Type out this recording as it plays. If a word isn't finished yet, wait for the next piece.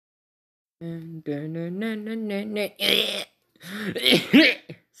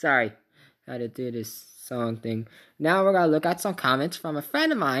Sorry, had to do this song thing. Now we're gonna look at some comments from a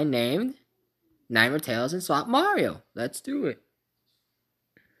friend of mine named NightmareTails and SwapMario. Let's do it.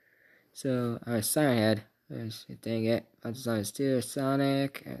 So, sorry, head. Dang it. I just wanted to do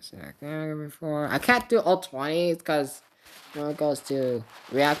Sonic. Before. I can't do all 20 because when it goes to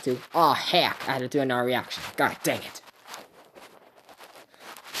react to. Oh, heck. I had to do another reaction. God dang it.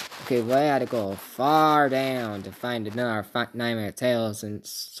 Okay, well, I had to go far down to find another NightmareTails and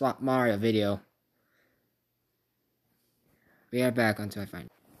SwapMario video. We are back until I find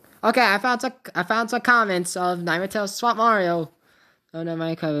it. Okay, I found some comments of NightmareTails SwapMario. Oh no,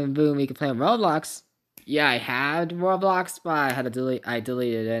 Minecraft and boom, we can play Roblox. Yeah, I had Roblox, but I had to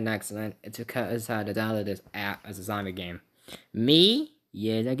deleted it in accident. It's because I had to download this app as a zombie game. Me?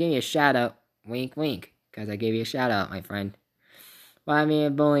 Yeah, I gave you a shout out. Wink, wink. Because I gave you a shout out, my friend. Why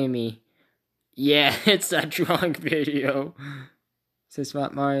mean bullying me? Yeah, it's a drunk video. Says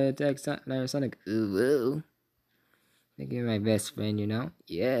SwapMario text Sonic. Ooh, ooh. Thank you, my best friend, you know?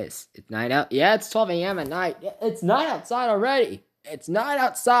 Yes, it's night out. Yeah, it's 12 a.m. at night. Yeah, it's night outside already. It's night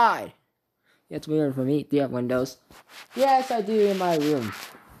outside. It's weird for me. Do you have windows? Yes, I do in my room.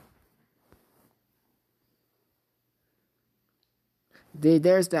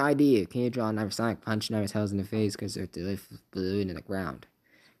 There's the idea. Can you draw another Sonic punch NightmareTails in the face because they're blue in the ground?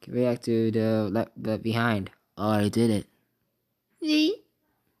 Can we react to the behind? Oh, I did it. See?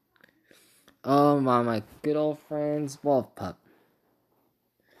 Oh my good old friends, Wolf Pup.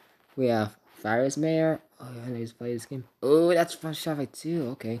 We have Virus Mayor. Oh, yeah, I need to play this game. Oh, that's fun stuff too.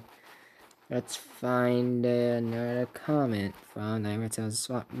 Okay. Let's find another comment from NightmareTails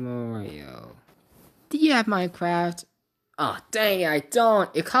SwapMario. Do you have Minecraft? Oh, dang it, I don't.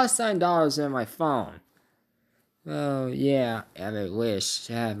 It costs $9 on my phone. Oh, yeah, I wish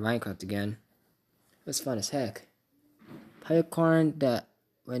to have Minecraft again. It was fun as heck. Popcorn, the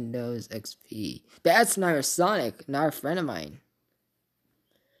Windows XP. That's Nightmare Sonic, another friend of mine.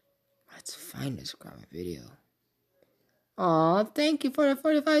 Let's find this video. Aw, thank you for the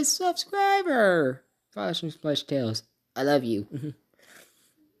 45 subscriber! Flash and Splash Tails. I love you.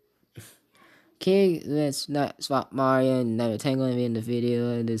 Okay, let's not swap Mario and NightmareTails in the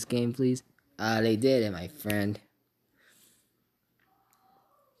video in this game, please. They did it, my friend.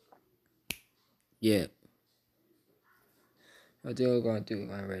 Yeah. What do we gonna do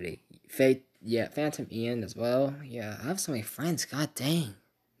already? Fate, yeah, Phantom Ian as well. Yeah, I have so many friends, god dang.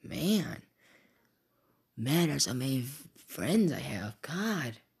 Man, there's so many friends I have.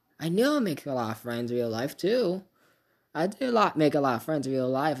 God, I knew I'd make a lot of friends in real life too. I do make a lot of friends in real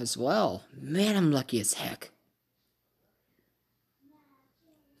life as well. Man, I'm lucky as heck.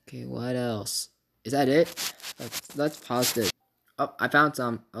 Okay, what else? Is that it? Let's pause this. Oh, I found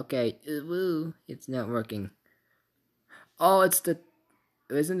some. Okay, woo, it's not working. Oh,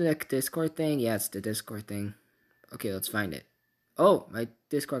 isn't it a Discord thing? Yeah, it's the Discord thing. Okay, let's find it. Oh, my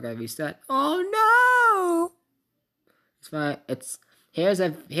Discord got reset. Oh no! It's fine. Here's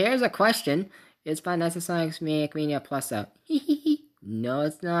a question. Is Five Nights at Sonic's Mania Plus out? No,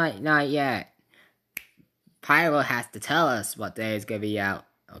 it's not. Not yet. Pyro has to tell us what day it's gonna be out.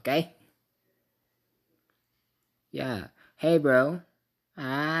 Okay? Yeah. Hey, bro.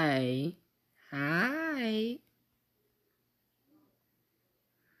 Hi. Hi.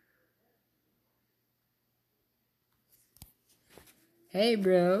 Hey,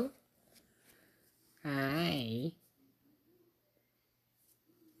 bro. Hi.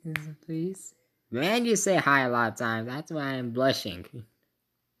 Please. Man, you say hi a lot of times. That's why I'm blushing.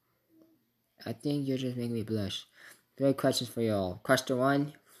 I think you're just making me blush. 3 questions for you all. Question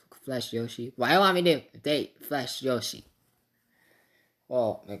 1. Flash Yoshi. Why do you want me to date Flash Yoshi?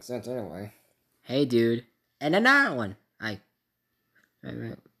 Well, makes sense anyway. Hey, dude. And another one.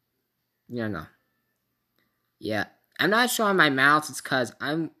 You know. Yeah. I'm not showing my mouth. It's because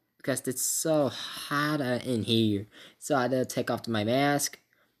it's so hot in here. So I had to take off my mask.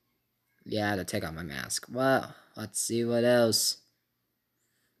 Yeah, I had to take off my mask. Well, let's see what else.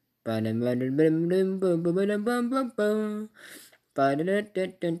 Get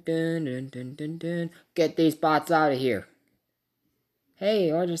these bots out of here.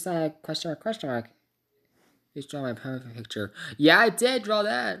 Hey, or just question mark. Please draw my perfect picture. Yeah, I did draw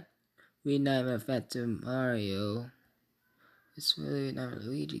that. We never met to Mario. It's really not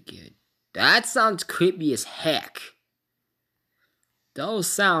Luigi kid. That sounds creepy as heck. Those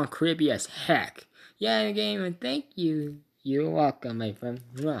sound creepy as heck. Yeah, game, and thank you. You're welcome, my friend.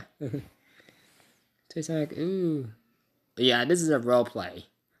 Tastes like, ooh. Yeah, this is a roleplay.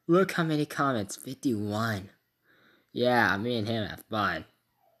 Look how many comments. 51. Yeah, me and him have fun.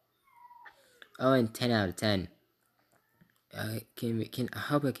 Oh, and 10 out of 10. I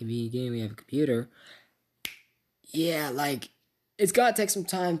hope I can be getting me a computer. Yeah, like, it's gotta take some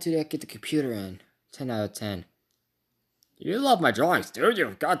time to get the computer in. 10 out of 10. You love my drawings, dude.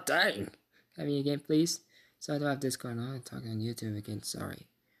 You god dang. Have me again, please. So I don't have Discord on. I'm talking on YouTube again. Sorry.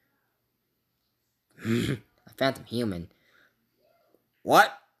 A phantom human.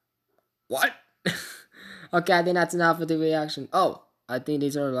 What? What? Okay, I think that's enough for the reaction. Oh, I think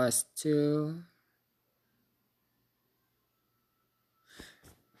these are the last two.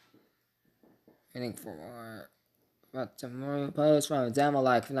 Waiting for more. But tomorrow post from demo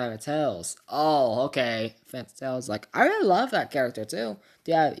like NightmareTails. Oh, okay. Phantom Tails, like, I really love that character too.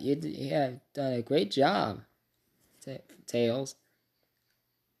 Yeah, you have done a great job. Tails.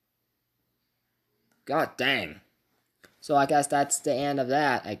 God dang. So I guess that's the end of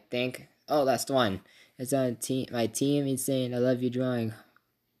that, I think. Oh, last one. It's on my team is saying I love you drawing.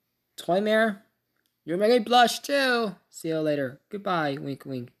 Toymare, you're making me blush too. See you later. Goodbye. Wink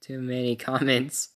wink. Too many comments.